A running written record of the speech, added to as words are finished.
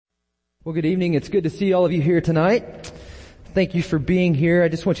Well, good evening. It's good to see all of you here tonight. Thank you for being here. I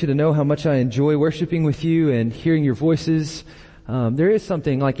just want you to know how much I enjoy worshiping with you and hearing your voices. There is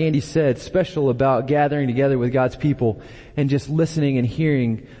something, like Andy said, special about gathering together with God's people and just listening and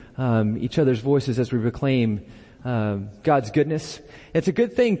hearing each other's voices as we proclaim God's goodness. It's a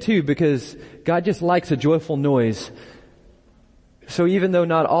good thing too, because God just likes a joyful noise. So even though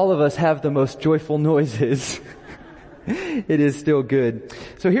not all of us have the most joyful noises, it is still good.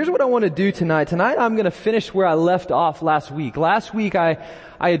 So here's what I want to do tonight. Tonight I'm going to finish where I left off last week. Last week I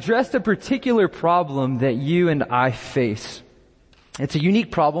addressed a particular problem that you and I face. It's a unique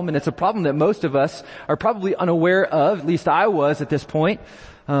problem, and it's a problem that most of us are probably unaware of. At least I was at this point.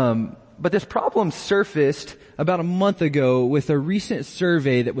 But this problem surfaced about a month ago with a recent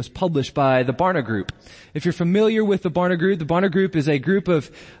survey that was published by the Barna Group. If you're familiar with the Barna Group is a group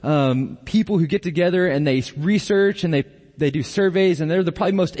of people who get together and they research and they do surveys, and they're the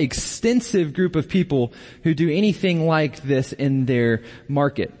probably most extensive group of people who do anything like this in their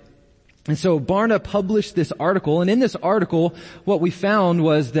market. And so Barna published this article, and in this article, what we found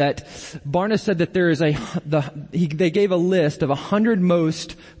was that Barna said that there is they gave a list of 100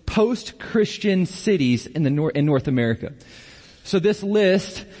 most post-Christian cities in North America. So this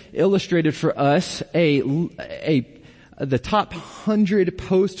list illustrated for us the top 100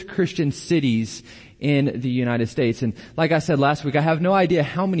 post-Christian cities in the United States. And like I said last week, I have no idea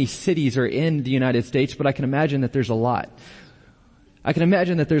how many cities are in the United States, but I can imagine that there's a lot. I can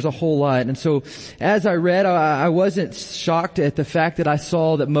imagine that there's a whole lot. And so as I read, I wasn't shocked at the fact that I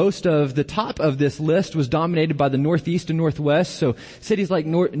saw that most of the top of this list was dominated by the Northeast and Northwest. So cities like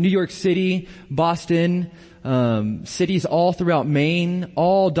New York City, Boston, cities all throughout Maine,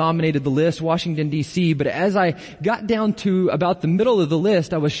 all dominated the list, Washington DC. But as I got down to about the middle of the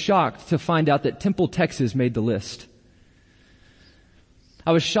list, I was shocked to find out that Temple, Texas made the list.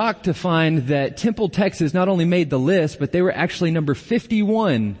 I was shocked to find that Temple, Texas not only made the list, but they were actually number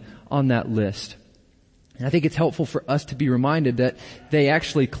 51 on that list. And I think it's helpful for us to be reminded that they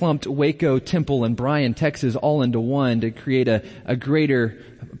actually clumped Waco, Temple, and Bryan, Texas all into one to create a greater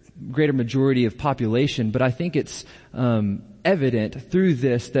majority of population. But I think it's evident through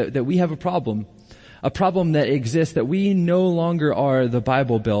this that we have a problem that exists, that we no longer are the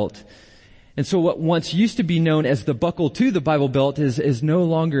Bible Belt. And so what once used to be known as the buckle to the Bible Belt is no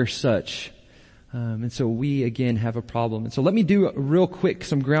longer such. And so we again have a problem. And so let me do real quick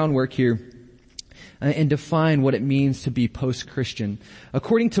some groundwork here and define what it means to be post-Christian.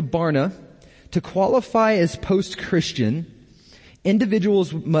 According to Barna, to qualify as post-Christian,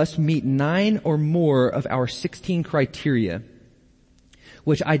 individuals must meet 9 or more of our 16 criteria,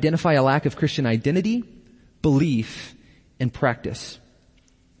 which identify a lack of Christian identity, belief, and practice.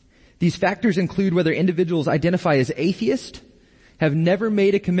 These factors include whether individuals identify as atheist, have never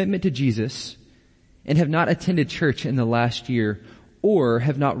made a commitment to Jesus, and have not attended church in the last year, or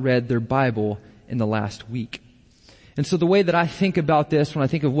have not read their Bible in the last week. And so the way that I think about this, when I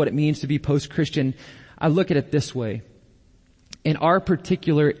think of what it means to be post-Christian, I look at it this way. In our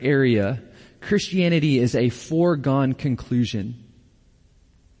particular area, Christianity is a foregone conclusion.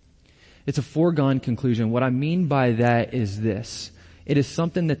 It's a foregone conclusion. What I mean by that is this. It is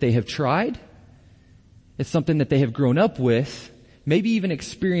something that they have tried. It's something that they have grown up with, maybe even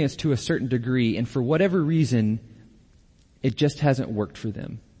experienced to a certain degree, and for whatever reason, it just hasn't worked for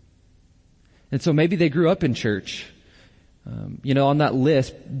them. And so maybe they grew up in church. On that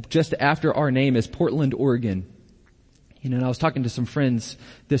list, just after our name is Portland, Oregon. And I was talking to some friends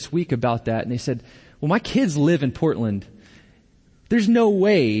this week about that, and they said, well, my kids live in Portland. There's no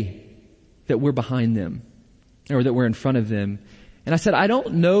way that we're behind them or that we're in front of them. And I said, I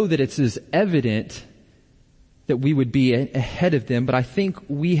don't know that it's as evident that we would be ahead of them, but I think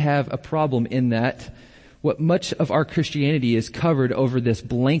we have a problem in that what much of our Christianity is covered over this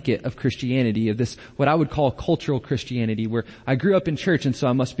blanket of Christianity, of this, what I would call cultural Christianity, where I grew up in church and so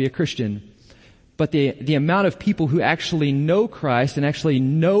I must be a Christian. But the amount of people who actually know Christ and actually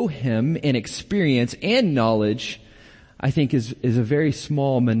know Him in experience and knowledge, I think is a very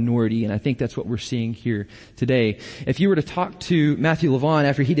small minority, and I think that's what we're seeing here today. If you were to talk to Matthew Levon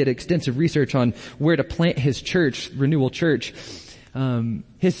after he did extensive research on where to plant his church, Renewal Church,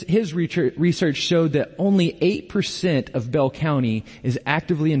 his research showed that only 8% of Bell County is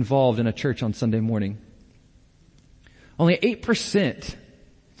actively involved in a church on Sunday morning. Only 8%.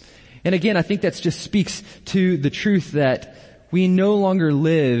 And again, I think that just speaks to the truth that we no longer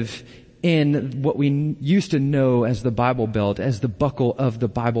live in what we used to know as the Bible Belt, as the buckle of the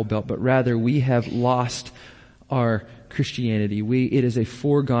Bible Belt, but rather we have lost our Christianity. It is a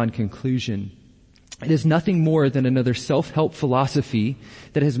foregone conclusion. It is nothing more than another self-help philosophy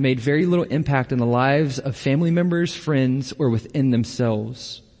that has made very little impact in the lives of family members, friends, or within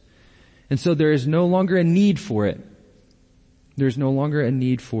themselves. And so there is no longer a need for it. There's no longer a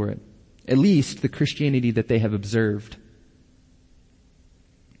need for it. At least the Christianity that they have observed.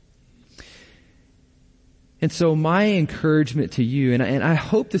 And so my encouragement to you, and I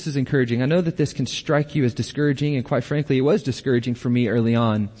hope this is encouraging. I know that this can strike you as discouraging, and quite frankly, it was discouraging for me early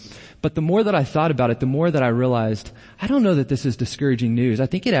on. But the more that I thought about it, the more that I realized, I don't know that this is discouraging news. I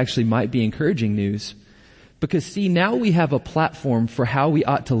think it actually might be encouraging news. Because see, now we have a platform for how we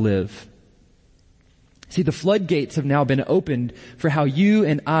ought to live. See, the floodgates have now been opened for how you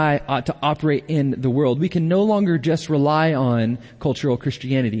and I ought to operate in the world. We can no longer just rely on cultural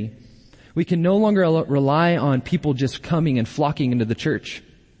Christianity. We can no longer rely on people just coming and flocking into the church.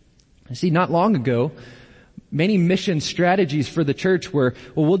 See, not long ago, many mission strategies for the church were,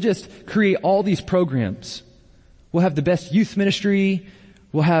 well, we'll just create all these programs. We'll have the best youth ministry.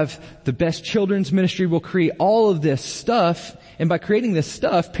 We'll have the best children's ministry. We'll create all of this stuff. And by creating this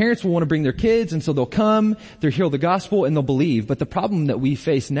stuff, parents will want to bring their kids, and so they'll come, they'll hear the gospel, and they'll believe. But the problem that we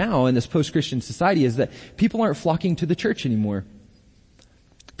face now in this post-Christian society is that people aren't flocking to the church anymore.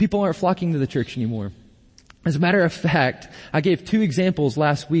 People aren't flocking to the church anymore. As a matter of fact, I gave 2 examples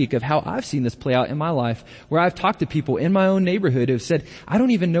last week of how I've seen this play out in my life, where I've talked to people in my own neighborhood who have said, I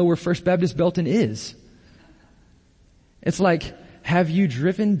don't even know where First Baptist Belton is. It's like, have you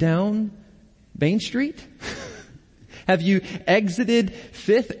driven down Main Street? Have you exited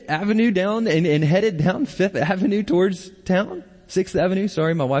 5th Avenue down and headed down 5th Avenue towards town? 6th Avenue,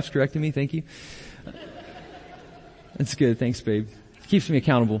 sorry, my wife's correcting me, thank you. That's good, thanks babe. Keeps me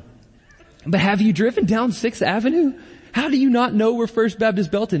accountable. But have you driven down 6th Avenue? How do you not know where First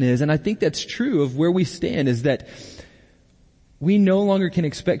Baptist Belton is? And I think that's true of where we stand, is that we no longer can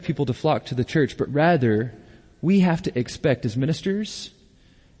expect people to flock to the church, but rather we have to expect as ministers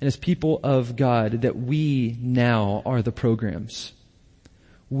and as people of God that we now are the programs.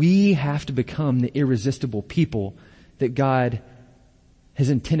 We have to become the irresistible people that God has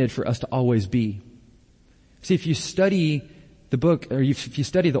intended for us to always be. See, if you study the book, or if you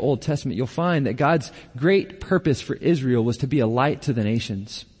study the Old Testament, you'll find that God's great purpose for Israel was to be a light to the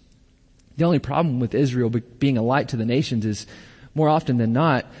nations. The only problem with Israel being a light to the nations is, more often than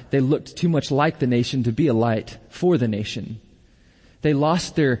not, they looked too much like the nation to be a light for the nation. They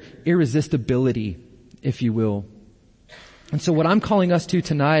lost their irresistibility, if you will. And so what I'm calling us to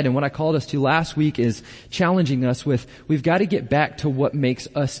tonight, and what I called us to last week, is challenging us with, we've got to get back to what makes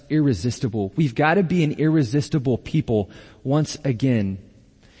us irresistible. We've got to be an irresistible people once again.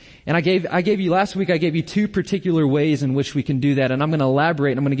 And I gave you last week, I gave you 2 particular ways in which we can do that, and I'm going to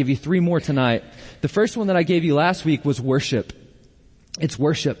elaborate, and I'm going to give you 3 more tonight. The first one that I gave you last week was worship. It's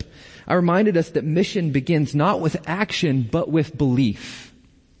worship. I reminded us that mission begins not with action, but with belief.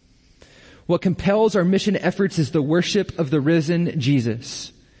 What compels our mission efforts is the worship of the risen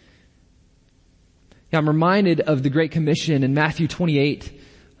Jesus. Now, I'm reminded of the Great Commission in Matthew 28.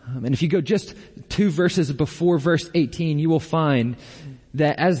 And if you go just 2 verses before verse 18, you will find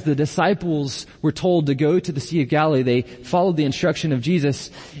that as the disciples were told to go to the Sea of Galilee, they followed the instruction of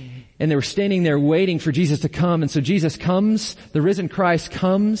Jesus, and they were standing there waiting for Jesus to come. And so Jesus comes, the risen Christ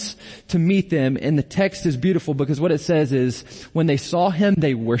comes to meet them. And the text is beautiful because what it says is, when they saw him,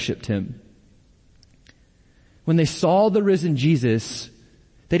 they worshiped him. When they saw the risen Jesus,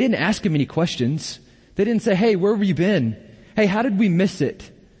 they didn't ask him any questions. They didn't say, hey, where have you been? Hey, how did we miss it?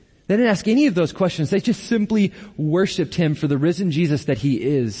 They didn't ask any of those questions. They just simply worshiped him for the risen Jesus that he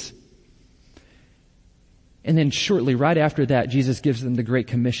is. And then shortly, right after that, Jesus gives them the Great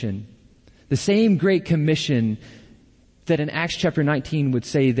Commission. The same Great Commission that in Acts chapter 19 would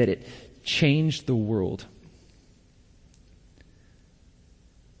say that it changed the world.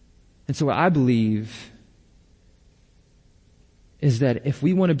 And so what I believe is that if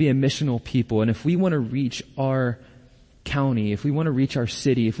we want to be a missional people, and if we want to reach our county, if we want to reach our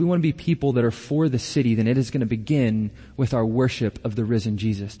city, if we want to be people that are for the city, then it is going to begin with our worship of the risen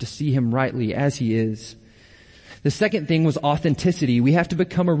Jesus, to see him rightly as he is. The second thing was authenticity. We have to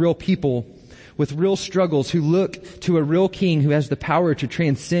become a real people with real struggles who look to a real king who has the power to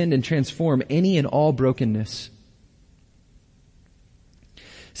transcend and transform any and all brokenness.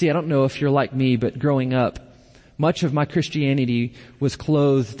 See, I don't know if you're like me, but growing up, much of my Christianity was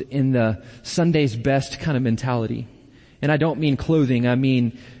clothed in the Sunday's best kind of mentality. And I don't mean clothing. I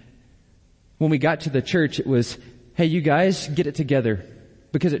mean, when we got to the church, it was, hey, you guys, get it together.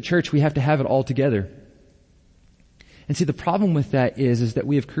 Because at church, we have to have it all together. And see, the problem with that is that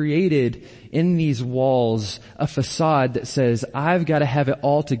we have created in these walls a facade that says, I've got to have it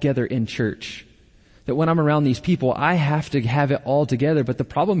all together in church. That when I'm around these people, I have to have it all together. But the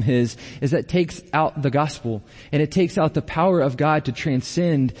problem is that it takes out the gospel, and it takes out the power of God to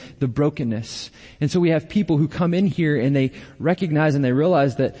transcend the brokenness. And so we have people who come in here and they recognize and they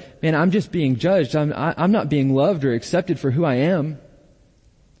realize that, man, I'm just being judged. I'm not being loved or accepted for who I am.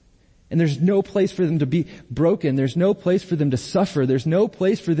 And there's no place for them to be broken. There's no place for them to suffer. There's no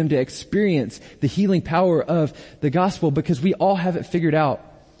place for them to experience the healing power of the gospel, because we all have it figured out.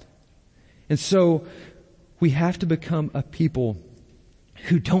 And so we have to become a people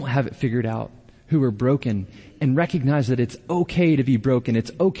who don't have it figured out, who are broken, and recognize that it's okay to be broken.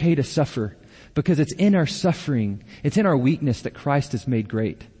 It's okay to suffer, because it's in our suffering, it's in our weakness that Christ is made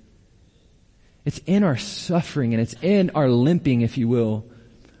great. It's in our suffering and it's in our limping, if you will,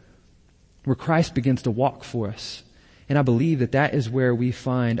 where Christ begins to walk for us. And I believe that that is where we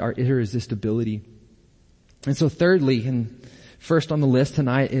find our irresistibility. And so thirdly, and first on the list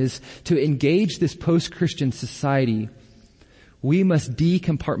tonight, is to engage this post-Christian society, we must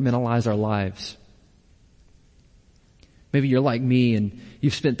decompartmentalize our lives. Maybe you're like me and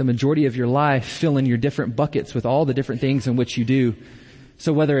you've spent the majority of your life filling your different buckets with all the different things in which you do.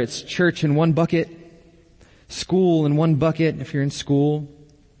 So whether it's church in one bucket, school in one bucket, if you're in school,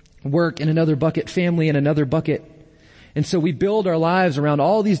 work in another bucket, family in another bucket. And so we build our lives around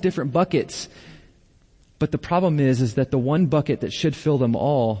all these different buckets. But the problem is that the one bucket that should fill them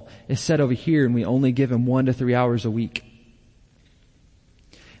all is set over here, and we only give him 1 to 3 hours a week.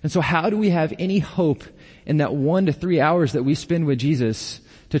 And so how do we have any hope in that 1 to 3 hours that we spend with Jesus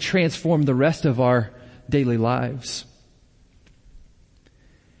to transform the rest of our daily lives?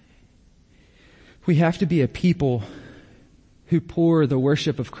 We have to be a people who pour the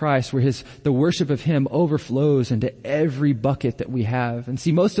worship of Christ, where the worship of Him overflows into every bucket that we have. And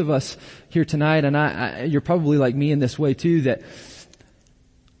see, most of us here tonight, and you're probably like me in this way too, that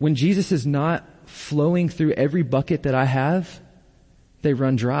when Jesus is not flowing through every bucket that I have, they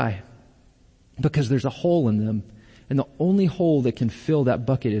run dry because there's a hole in them. And the only hole that can fill that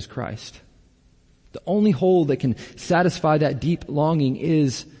bucket is Christ. The only hole that can satisfy that deep longing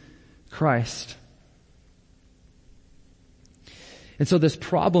is Christ. And so this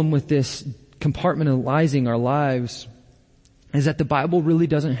problem with this compartmentalizing our lives is that the Bible really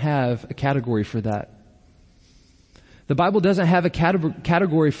doesn't have a category for that. The Bible doesn't have a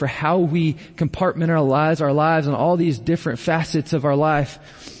category for how we compartmentalize our lives and all these different facets of our life.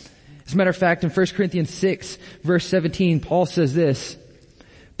 As a matter of fact, in 1 Corinthians 6, verse 17, Paul says this,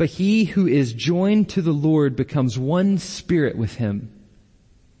 "But he who is joined to the Lord becomes one spirit with Him."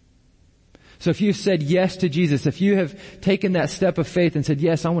 So if you've said yes to Jesus, if you have taken that step of faith and said,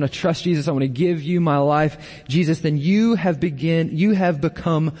 yes, I want to trust Jesus, I want to give you my life, Jesus, then you have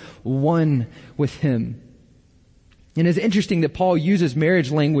become one with Him. And it's interesting that Paul uses marriage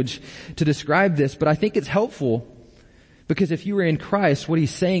language to describe this, but I think it's helpful because if you were in Christ, what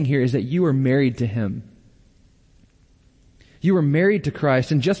he's saying here is that you are married to Him. You are married to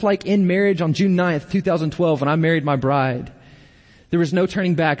Christ. And just like in marriage on June 9th, 2012, when I married my bride, there was no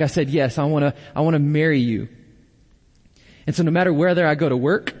turning back. I said, yes, I want to marry you. And so no matter whether I go to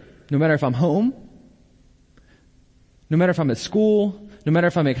work, no matter if I'm home, no matter if I'm at school, no matter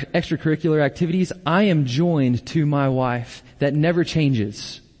if I'm at extracurricular activities, I am joined to my wife. That never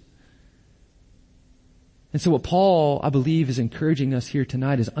changes. And so what Paul, I believe, is encouraging us here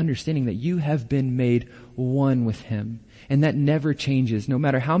tonight is understanding that you have been made one with Him. And that never changes. No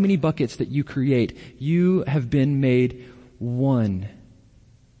matter how many buckets that you create, you have been made one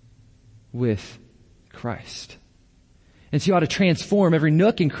with Christ. And so you ought to transform every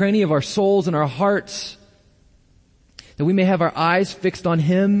nook and cranny of our souls and our hearts, that we may have our eyes fixed on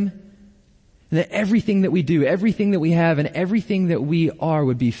Him, and that everything that we do, everything that we have, and everything that we are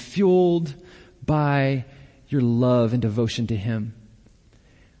would be fueled by your love and devotion to Him.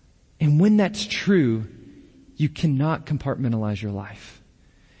 And when that's true, you cannot compartmentalize your life.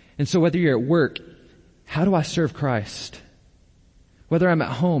 And so whether you're at work, how do I serve Christ? Whether I'm at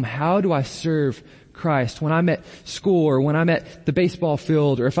home, how do I serve Christ? When I'm at school or when I'm at the baseball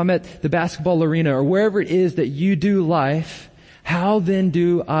field or if I'm at the basketball arena or wherever it is that you do life, how then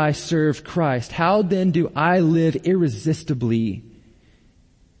do I serve Christ? How then do I live irresistibly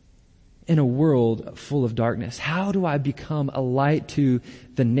in a world full of darkness? How do I become a light to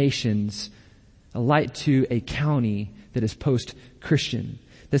the nations, a light to a county that is post-Christian,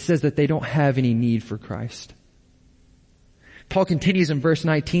 that says that they don't have any need for Christ? Paul continues in verse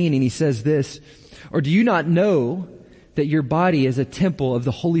 19 and he says this, "Or do you not know that your body is a temple of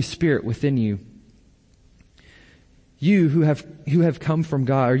the Holy Spirit within you? You who have come from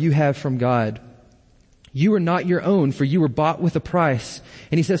God, or you have from God. You are not your own, for you were bought with a price.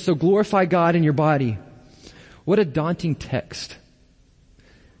 And he says, so glorify God in your body. What a daunting text.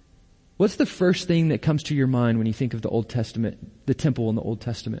 What's the first thing that comes to your mind when you think of the Old Testament, the temple in the Old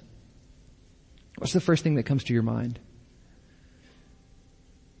Testament? What's the first thing that comes to your mind?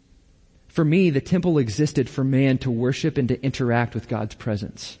 For me, the temple existed for man to worship and to interact with God's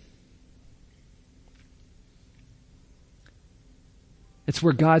presence. It's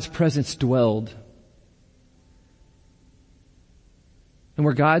where God's presence dwelled. And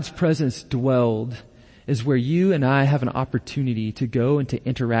where God's presence dwelled is where you and I have an opportunity to go and to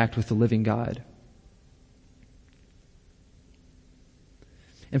interact with the living God.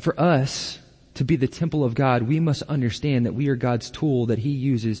 And for us to be the temple of God, we must understand that we are God's tool that He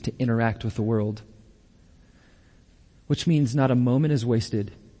uses to interact with the world. Which means not a moment is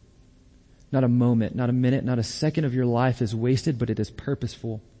wasted. Not a moment, not a minute, not a second of your life is wasted, but it is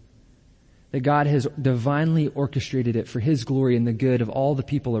purposeful. That God has divinely orchestrated it for His glory and the good of all the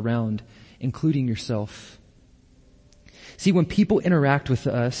people around, including yourself. See, when people interact with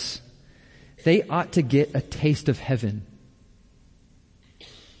us, they ought to get a taste of heaven. I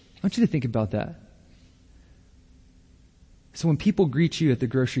want you to think about that. So when people greet you at the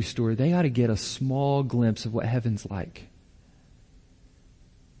grocery store, they ought to get a small glimpse of what heaven's like.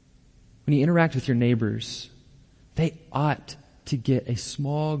 When you interact with your neighbors, they ought to get a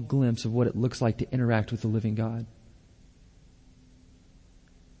small glimpse of what it looks like to interact with the living God.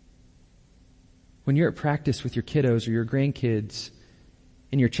 When you're at practice with your kiddos or your grandkids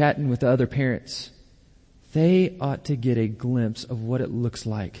and you're chatting with the other parents, they ought to get a glimpse of what it looks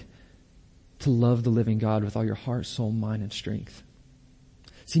like to love the living God with all your heart, soul, mind, and strength.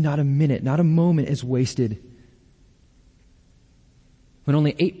 See, not a minute, not a moment is wasted. When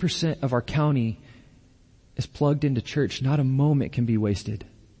only 8% of our county is plugged into church, not a moment can be wasted.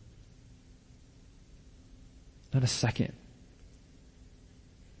 Not a second.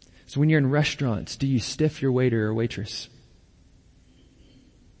 So when you're in restaurants, do you stiff your waiter or waitress?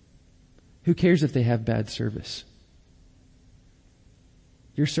 Who cares if they have bad service?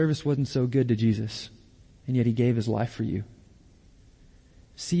 Your service wasn't so good to Jesus, and yet He gave His life for you.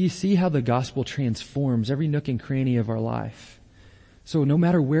 See how the gospel transforms every nook and cranny of our life. So no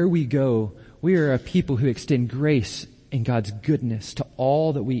matter where we go, we are a people who extend grace and God's goodness to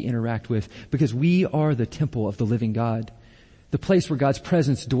all that we interact with, because we are the temple of the living God, the place where God's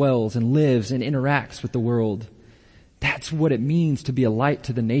presence dwells and lives and interacts with the world. That's what it means to be a light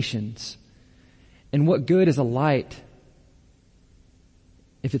to the nations. And what good is a light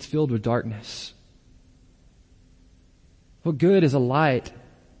if it's filled with darkness? What good is a light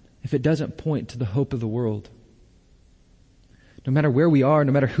if it doesn't point to the hope of the world? No matter where we are,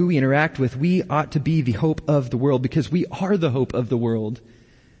 no matter who we interact with, we ought to be the hope of the world, because we are the hope of the world.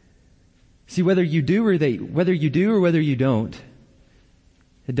 See, whether you do or whether you don't,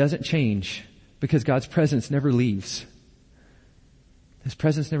 it doesn't change, because God's presence never leaves. His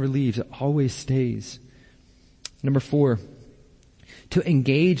presence never leaves. It always stays. Number 4, to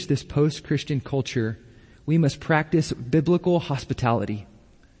engage this post-Christian culture, we must practice biblical hospitality.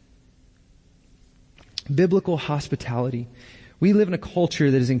 Biblical hospitality. We live in a culture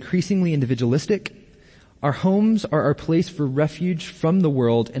that is increasingly individualistic. Our homes are our place for refuge from the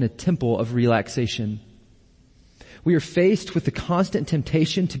world and a temple of relaxation. We are faced with the constant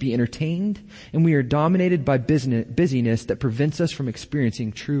temptation to be entertained, and we are dominated by busyness that prevents us from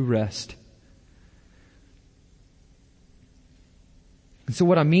experiencing true rest. And so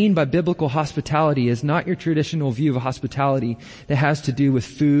what I mean by biblical hospitality is not your traditional view of hospitality that has to do with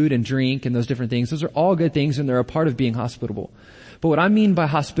food and drink and those different things. Those are all good things, and they're a part of being hospitable. But what I mean by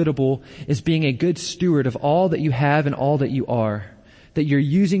hospitable is being a good steward of all that you have and all that you are. That you're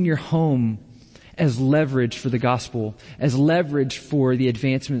using your home as leverage for the gospel, as leverage for the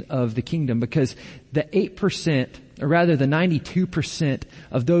advancement of the kingdom. Because the 8%, or rather the 92%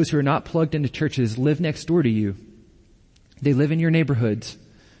 of those who are not plugged into churches live next door to you. They live in your neighborhoods.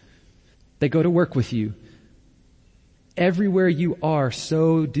 They go to work with you. Everywhere you are,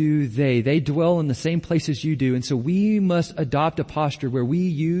 so do they. They dwell in the same places you do. And so we must adopt a posture where we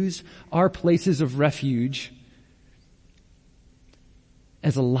use our places of refuge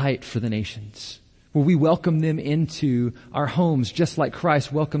as a light for the nations, where we welcome them into our homes just like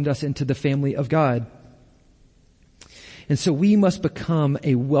Christ welcomed us into the family of God. And so we must become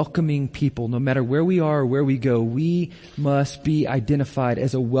a welcoming people. No matter where we are or where we go, we must be identified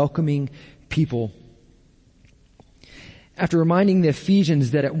as a welcoming people. After reminding the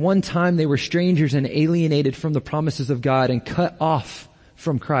Ephesians that at one time they were strangers and alienated from the promises of God and cut off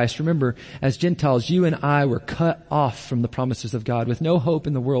from Christ. Remember, as Gentiles, you and I were cut off from the promises of God with no hope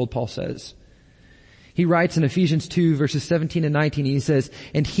in the world, Paul says. He writes in Ephesians 2 verses 17 and 19, he says,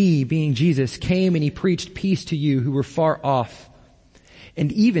 "And he, being Jesus, came and he preached peace to you who were far off,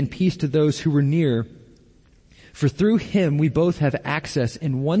 and even peace to those who were near. For through him we both have access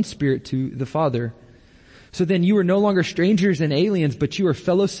in one Spirit to the Father. So then you are no longer strangers and aliens, but you are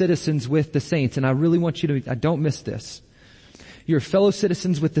fellow citizens with the saints." And I really want you to, don't miss this. You're fellow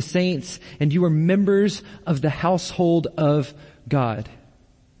citizens with the saints, and you are members of the household of God.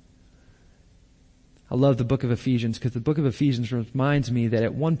 I love the book of Ephesians because the book of Ephesians reminds me that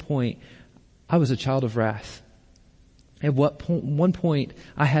at one point I was a child of wrath. At one point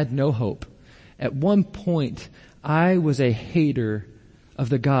I had no hope. At one point I was a hater of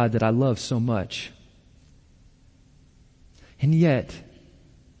the God that I love so much. And yet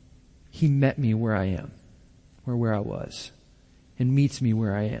he met me where I am, or where I was, and meets me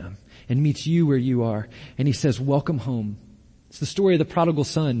where I am, and meets you where you are. And he says, "Welcome home." It's the story of the prodigal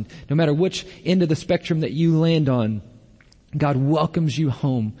son. No matter which end of the spectrum that you land on, God welcomes you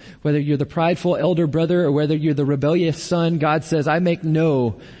home. Whether you're the prideful elder brother or whether you're the rebellious son, God says, I make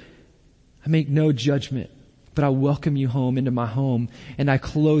no judgment, but I welcome you home into my home, and I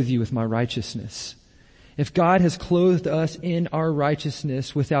clothe you with my righteousness. If God has clothed us in our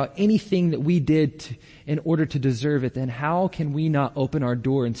righteousness without anything that we did in order to deserve it, then how can we not open our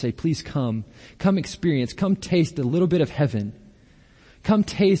door and say, "Please come experience, come taste a little bit of heaven. Come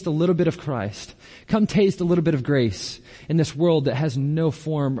taste a little bit of Christ. Come taste a little bit of grace in this world that has no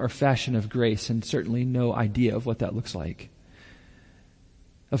form or fashion of grace, and certainly no idea of what that looks like.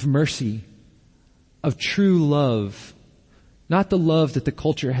 Of mercy, of true love, not the love that the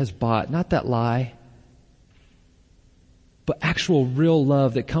culture has bought, not that lie, but actual real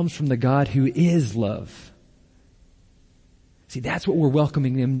love that comes from the God who is love." See, that's what we're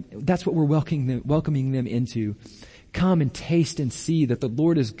welcoming them. That's what we're welcoming them into. Come and taste and see that the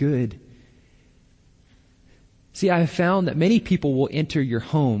Lord is good. See, I have found that many people will enter your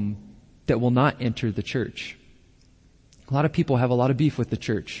home that will not enter the church. A lot of people have a lot of beef with the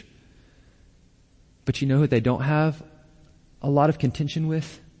church. But you know who they don't have a lot of contention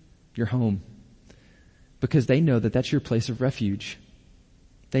with? Your home. Because they know that that's your place of refuge.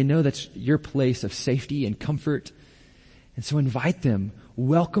 They know that's your place of safety and comfort. And so invite them,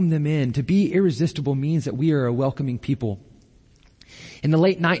 welcome them in. To be irresistible means that we are a welcoming people. In the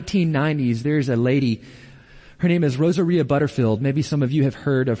late 1990s, there's a lady, her name is Rosaria Butterfield. Maybe some of you have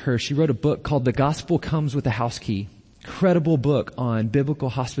heard of her. She wrote a book called The Gospel Comes with a House Key. Incredible book on biblical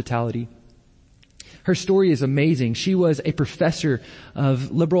hospitality. Her story is amazing. She was a professor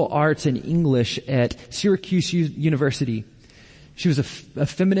of liberal arts and English at Syracuse University. She was a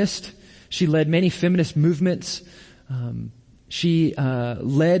feminist. She led many feminist movements. She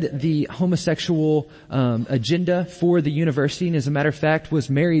led the homosexual agenda for the university, and as a matter of fact was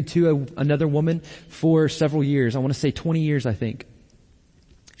married to another woman for several years. I want to say 20 years, I think.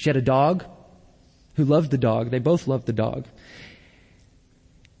 She had a dog who loved the dog. They both loved the dog.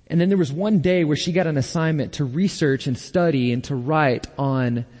 And then there was one day where she got an assignment to research and study and to write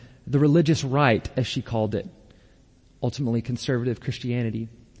on the religious right, as she called it, ultimately conservative Christianity.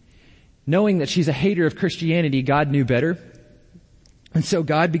 Knowing that she's a hater of Christianity, God knew better. And so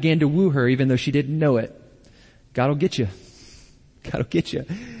God began to woo her even though she didn't know it. God will get you. God will get you.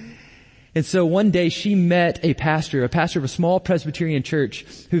 And so one day she met a pastor of a small Presbyterian church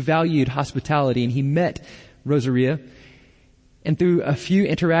who valued hospitality, and he met Rosaria, and through a few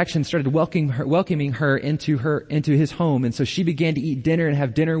interactions started welcoming her into his home. And so she began to eat dinner and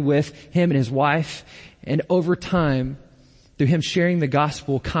have dinner with him and his wife. And over time, through him sharing the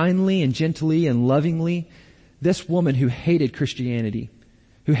gospel kindly and gently and lovingly, this woman who hated Christianity,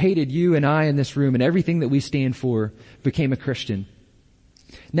 who hated you and I in this room and everything that we stand for, became a Christian.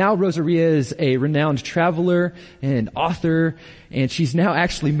 Now Rosaria is a renowned traveler and author, and she's now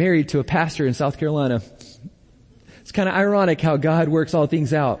actually married to a pastor in South Carolina. It's kind of ironic how God works all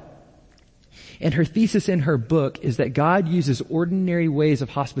things out. And her thesis in her book is that God uses ordinary ways of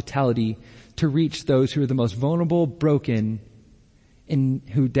hospitality to reach those who are the most vulnerable, broken, and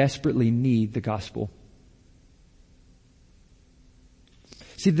who desperately need the gospel.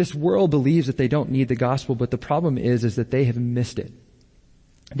 See, this world believes that they don't need the gospel, but the problem is that they have missed it.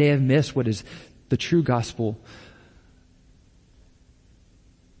 They have missed what is the true gospel.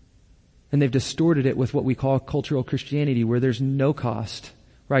 And they've distorted it with what we call cultural Christianity, where there's no cost,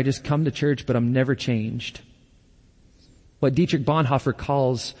 where I just come to church, but I'm never changed. What Dietrich Bonhoeffer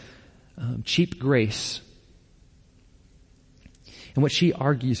calls cheap grace. And what she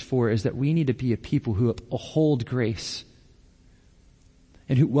argues for is that we need to be a people who uphold grace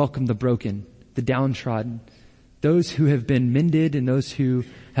and who welcome the broken, the downtrodden, those who have been mended and those who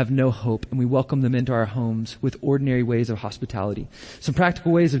have no hope, and we welcome them into our homes with ordinary ways of hospitality. Some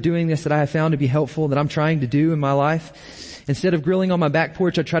practical ways of doing this that I have found to be helpful that I'm trying to do in my life. Instead of grilling on my back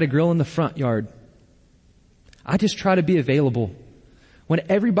porch, I try to grill in the front yard. I just try to be available. When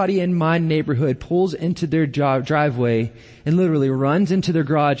everybody in my neighborhood pulls into their driveway and literally runs into their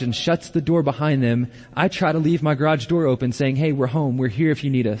garage and shuts the door behind them, I try to leave my garage door open saying, hey, we're home. We're here if you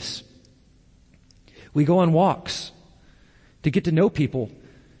need us. We go on walks to get to know people.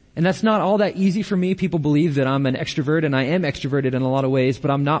 And that's not all that easy for me. People believe that I'm an extrovert, and I am extroverted in a lot of ways,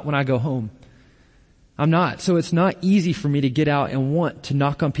 but I'm not when I go home. I'm not. So it's not easy for me to get out and want to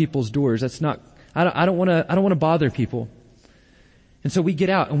knock on people's doors. I don't want to bother people. And so we get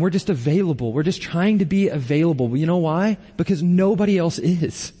out and we're just available. We're just trying to be available. Well, you know why? Because nobody else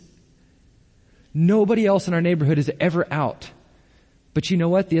is. Nobody else in our neighborhood is ever out. But you know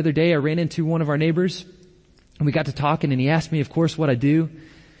what? The other day I ran into one of our neighbors and we got to talking, and he asked me, of course, what I do.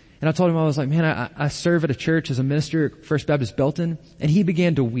 And I told him, I was like, man, I serve at a church as a minister at First Baptist Belton. And he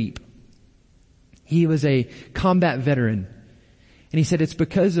began to weep. He was a combat veteran. And he said, it's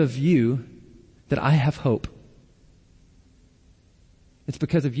because of you that I have hope. It's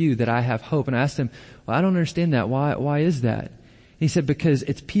because of you that I have hope. And I asked him, well, I don't understand that. Why is that? And he said, because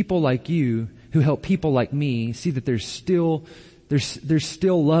it's people like you who help people like me see that there's still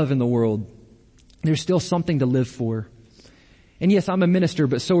love in the world. There's still something to live for. And yes, I'm a minister,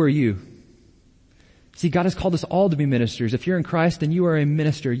 but so are you. See, God has called us all to be ministers. If you're in Christ, then you are a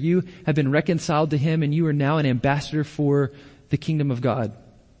minister. You have been reconciled to Him, and you are now an ambassador for the kingdom of God.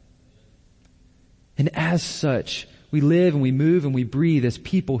 And as such, we live and we move and we breathe as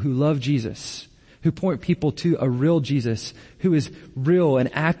people who love Jesus, who point people to a real Jesus, who is real and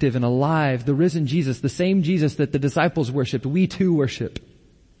active and alive, the risen Jesus, the same Jesus that the disciples worshiped, we too worship.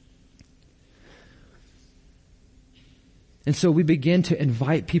 And so we begin to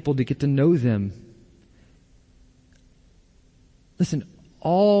invite people to get to know them. Listen,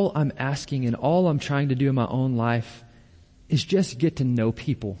 all I'm asking and all I'm trying to do in my own life is just get to know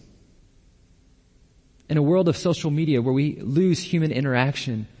people. In a world of social media where we lose human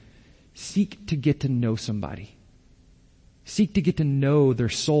interaction, seek to get to know somebody. Seek to get to know their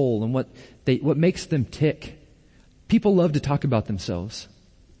soul and what makes them tick. People love to talk about themselves.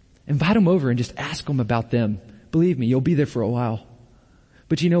 Invite them over and just ask them about them. Believe me, you'll be there for a while.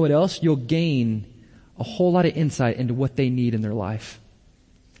 But you know what else? You'll gain a whole lot of insight into what they need in their life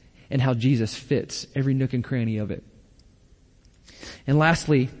and how Jesus fits every nook and cranny of it. And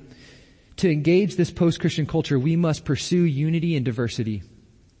lastly, to engage this post-Christian culture, we must pursue unity and diversity.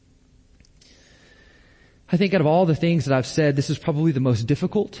 I think out of all the things that I've said, this is probably the most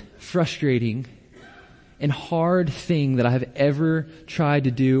difficult, frustrating, and hard thing that I have ever tried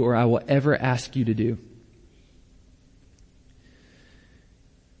to do or I will ever ask you to do.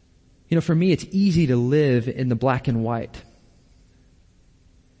 You know, for me, it's easy to live in the black and white.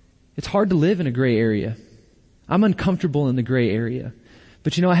 It's hard to live in a gray area. I'm uncomfortable in the gray area.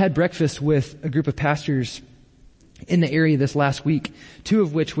 But you know, I had breakfast with a group of pastors in the area this last week, two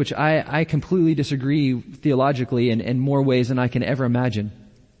of which I completely disagree theologically in more ways than I can ever imagine.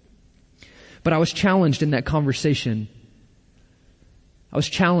 But I was challenged in that conversation. I was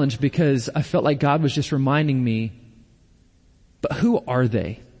challenged because I felt like God was just reminding me, but who are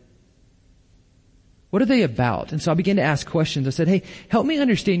they? What are they about? And so I began to ask questions. I said, hey, help me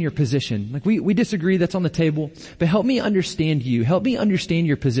understand your position. Like we disagree, that's on the table, but help me understand you. Help me understand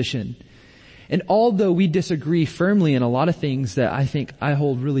your position. And although we disagree firmly in a lot of things that I think I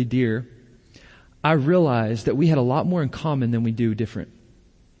hold really dear, I realized that we had a lot more in common than we do different.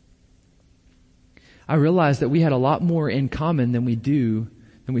 I realized that we had a lot more in common than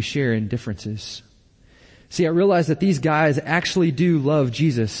we share in differences. See, I realized that these guys actually do love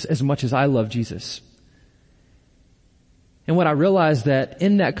Jesus as much as I love Jesus. And what I realized that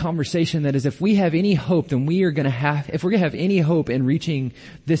in that conversation, that is if we have any hope, then if we're going to have any hope in reaching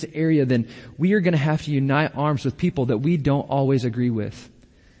this area, then we are going to have to unite arms with people that we don't always agree with.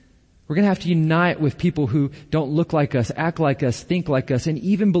 We're going to have to unite with people who don't look like us, act like us, think like us, and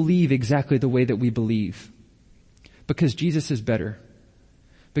even believe exactly the way that we believe. Because Jesus is better.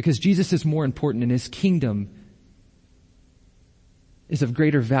 Because Jesus is more important and His kingdom is of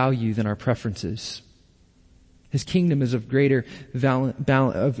greater value than our preferences. His kingdom is of greater value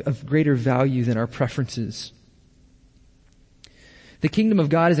than our preferences. The kingdom of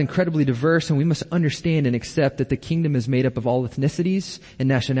God is incredibly diverse, and we must understand and accept that the kingdom is made up of all ethnicities and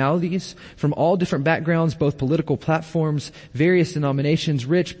nationalities, from all different backgrounds, both political platforms, various denominations,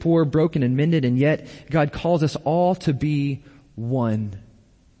 rich, poor, broken, and mended, and yet God calls us all to be one.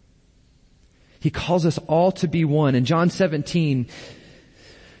 He calls us all to be one. In John 17,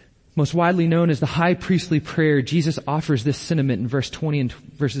 most widely known as the high priestly prayer, Jesus offers this sentiment in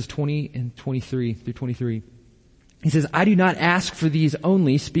verses 20 and 23 through 23. He says, I do not ask for these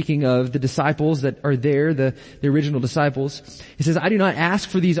only, speaking of the disciples that are there, the original disciples. He says, I do not ask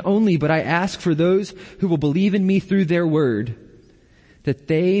for these only, but I ask for those who will believe in me through their word, that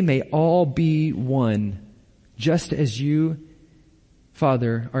they may all be one, just as you,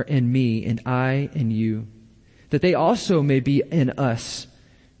 Father, are in me and I in you, that they also may be in us.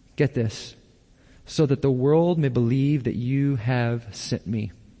 Get this, so that the world may believe that you have sent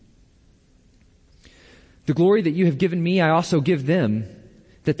me. The glory that you have given me, I also give them,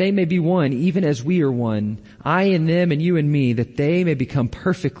 that they may be one, even as we are one. I in them and you in me, that they may become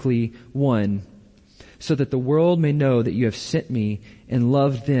perfectly one, so that the world may know that you have sent me and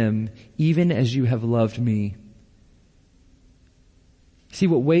loved them, even as you have loved me. See,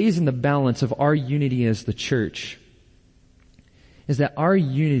 what weighs in the balance of our unity as the church is that our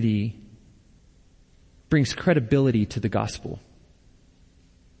unity brings credibility to the gospel.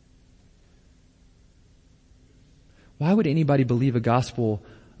 Why would anybody believe a gospel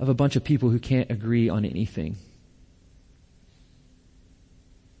of a bunch of people who can't agree on anything?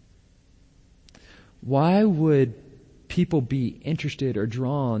 Why would people be interested or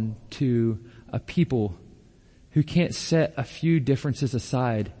drawn to a people who can't set a few differences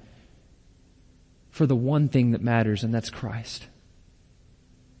aside for the one thing that matters, and that's Christ?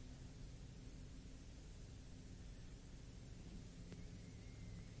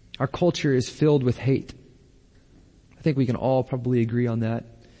 Our culture is filled with hate. I think we can all probably agree on that.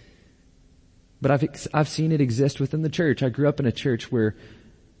 But I've seen it exist within the church. I grew up in a church where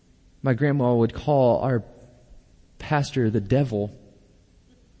my grandma would call our pastor the devil,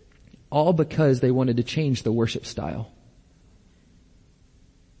 all because they wanted to change the worship style.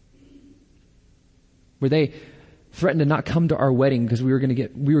 Where they threatened to not come to our wedding because we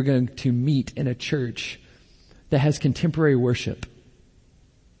were going to meet in a church that has contemporary worship.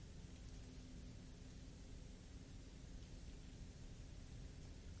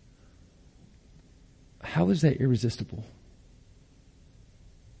 How is that irresistible?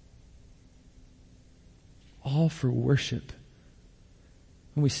 All for worship.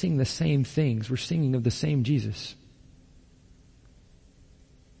 When we sing the same things, we're singing of the same Jesus.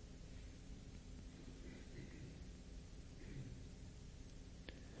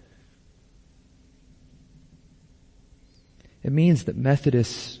 It means that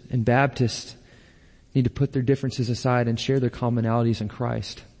Methodists and Baptists need to put their differences aside and share their commonalities in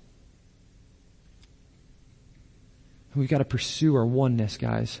Christ. We've got to pursue our oneness,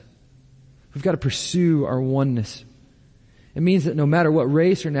 guys. We've got to pursue our oneness. It means that no matter what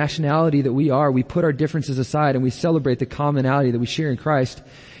race or nationality that we are, we put our differences aside and we celebrate the commonality that we share in Christ.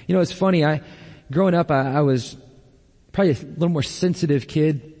 You know, it's funny. Growing up, I was probably a little more sensitive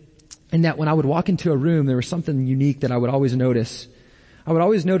kid, in that when I would walk into a room, there was something unique that I would always notice. I would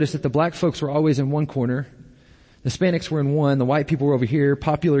always notice that the black folks were always in one corner, the Hispanics were in one, the white people were over here,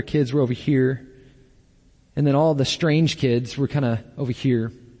 popular kids were over here, and then all the strange kids were kind of over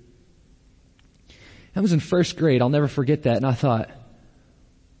here. I was in first grade. I'll never forget that. And I thought,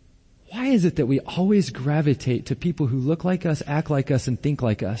 why is it that we always gravitate to people who look like us, act like us, and think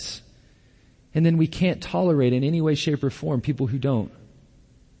like us? And then we can't tolerate in any way, shape, or form people who don't.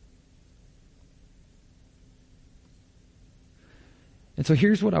 And so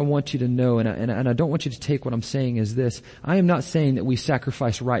here's what I want you to know, and I don't want you to take what I'm saying as this. I am not saying that we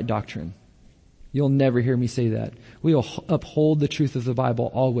sacrifice right doctrine. You'll never hear me say that. We will uphold the truth of the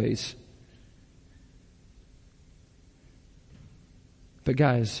Bible always. But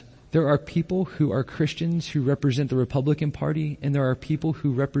guys, there are people who are Christians who represent the Republican Party, and there are people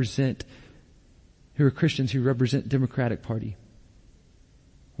who are Christians who represent Democratic Party.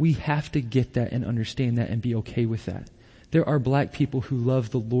 We have to get that and understand that and be okay with that. There are black people who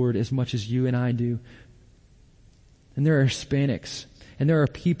love the Lord as much as you and I do. And there are Hispanics. And there are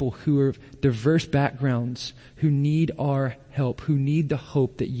people who are diverse backgrounds who need our help, who need the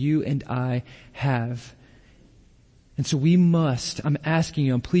hope that you and I have. And so we must, I'm asking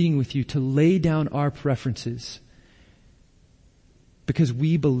you, I'm pleading with you to lay down our preferences, because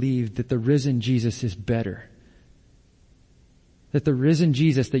we believe that the risen Jesus is better. That the risen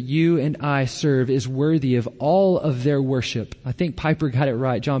Jesus that you and I serve is worthy of all of their worship. I think Piper got it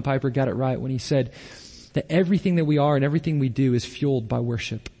right. John Piper got it right when he said that everything that we are and everything we do is fueled by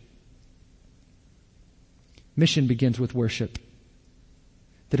worship. Mission begins with worship.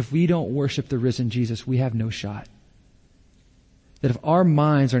 That if we don't worship the risen Jesus, we have no shot. That if our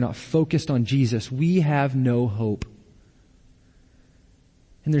minds are not focused on Jesus, we have no hope.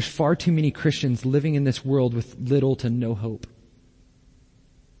 And there's far too many Christians living in this world with little to no hope,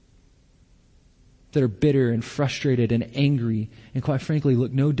 that are bitter and frustrated and angry and quite frankly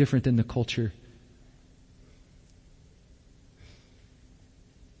look no different than the culture.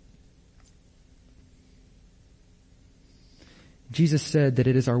 Jesus said that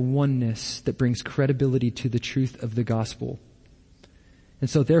it is our oneness that brings credibility to the truth of the gospel. And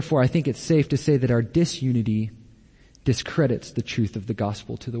so therefore I think it's safe to say that our disunity discredits the truth of the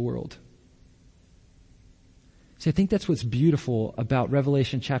gospel to the world. See, I think that's what's beautiful about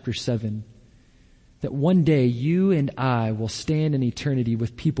Revelation chapter 7. That one day you and I will stand in eternity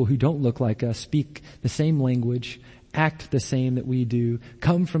with people who don't look like us, speak the same language, act the same that we do,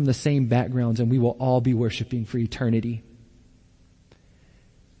 come from the same backgrounds, and we will all be worshiping for eternity.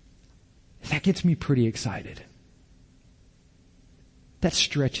 That gets me pretty excited. That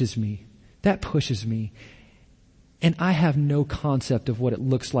stretches me. That pushes me. And I have no concept of what it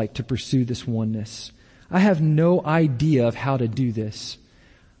looks like to pursue this oneness. I have no idea of how to do this.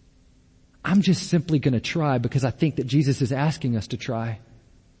 I'm just simply going to try because I think that Jesus is asking us to try.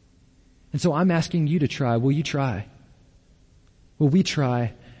 And so I'm asking you to try. Will you try? Will we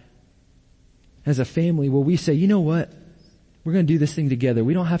try as a family? Will we say, you know what? We're going to do this thing together.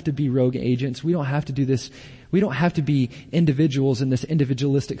 We don't have to be rogue agents. We don't have to do this. We don't have to be individuals in this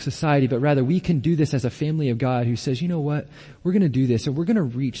individualistic society, but rather we can do this as a family of God who says, you know what? We're going to do this and we're going to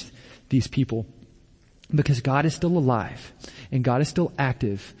reach these people because God is still alive and God is still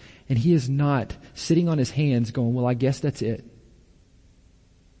active and He is not sitting on His hands going, well, I guess that's it.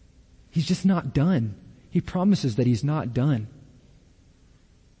 He's just not done. He promises that He's not done.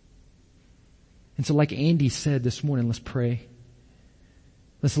 And so like Andy said this morning, let's pray.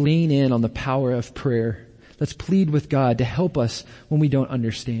 Let's lean in on the power of prayer. Let's plead with God to help us when we don't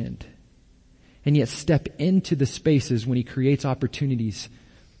understand. And yet step into the spaces when He creates opportunities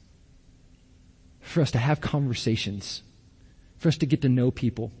for us to have conversations, for us to get to know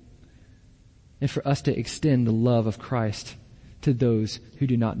people, and for us to extend the love of Christ to those who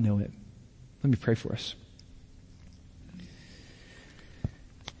do not know it. Let me pray for us.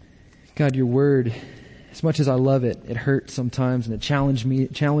 God, your word, as much as I love it, it hurts sometimes and it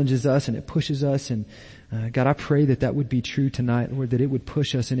challenges us and it pushes us. And God, I pray that that would be true tonight, Lord, that it would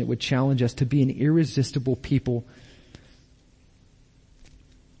push us and it would challenge us to be an irresistible people.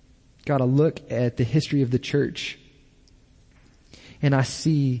 God, I look at the history of the church and I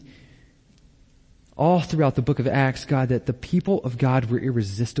see all throughout the book of Acts, God, that the people of God were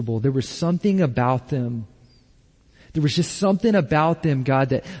irresistible. There was something about them. There was just something about them, God,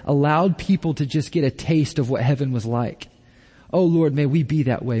 that allowed people to just get a taste of what heaven was like. Oh Lord, may we be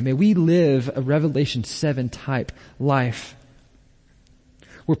that way. May we live a Revelation 7 type life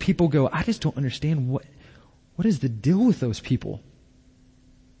where people go, I just don't understand what is the deal with those people?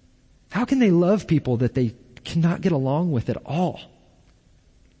 How can they love people that they cannot get along with at all?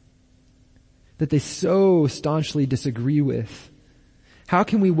 That they so staunchly disagree with? How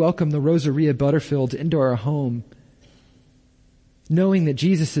can we welcome the Rosaria Butterfields into our home, knowing that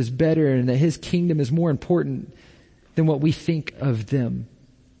Jesus is better and that His kingdom is more important than what we think of them?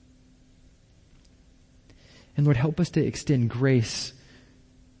 And Lord, help us to extend grace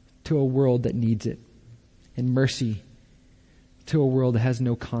to a world that needs it, and mercy to a world that has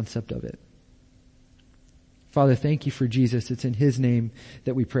no concept of it. Father, thank you for Jesus. It's in His name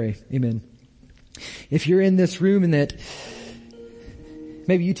that we pray. Amen. If you're in this room and that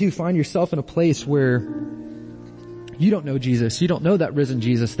maybe you too find yourself in a place where you don't know Jesus, you don't know that risen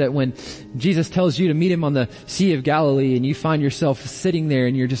Jesus, that when Jesus tells you to meet Him on the Sea of Galilee and you find yourself sitting there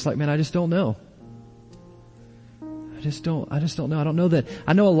and you're just like, man, I just don't know. I just don't know. I don't know that.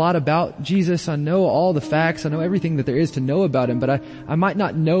 I know a lot about Jesus. I know all the facts. I know everything that there is to know about Him, but I might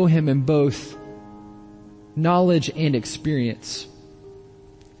not know Him in both knowledge and experience.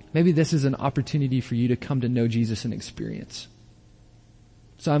 Maybe this is an opportunity for you to come to know Jesus in experience.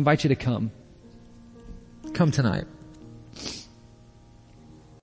 So I invite you to come. Come tonight.